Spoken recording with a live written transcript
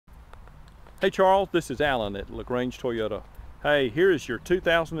Hey Charles, this is Alan at LaGrange Toyota. Hey, here is your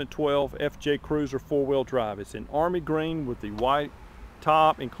 2012 FJ Cruiser four-wheel drive. It's in army green with the white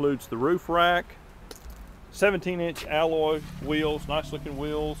top, includes the roof rack, 17-inch alloy wheels, nice looking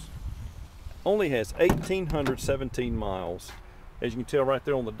wheels. Only has 1,817 miles. As you can tell right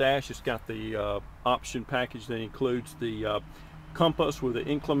there on the dash, it's got the option package that includes the compass with the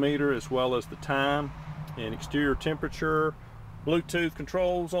inclinometer as well as the time and exterior temperature, Bluetooth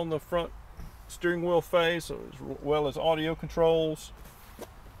controls on the front steering wheel face as well as audio controls,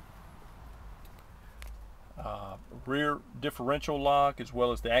 rear differential lock as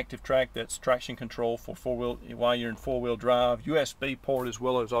well as the active track, that's traction control for four-wheel while you're in four-wheel drive, USB port as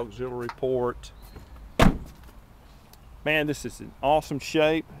well as auxiliary port. Man, this is in awesome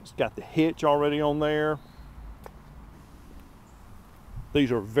shape. It's got the hitch already on there.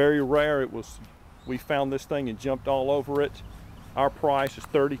 These are very rare. We found this thing and jumped all over it. Our price is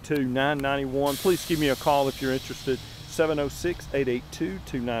 $32,991. Please give me a call if you're interested.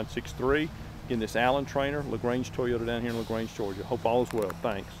 706-882-2963. Again, this Alan Trainer, LaGrange Toyota down here in LaGrange, Georgia. Hope all is well.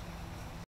 Thanks.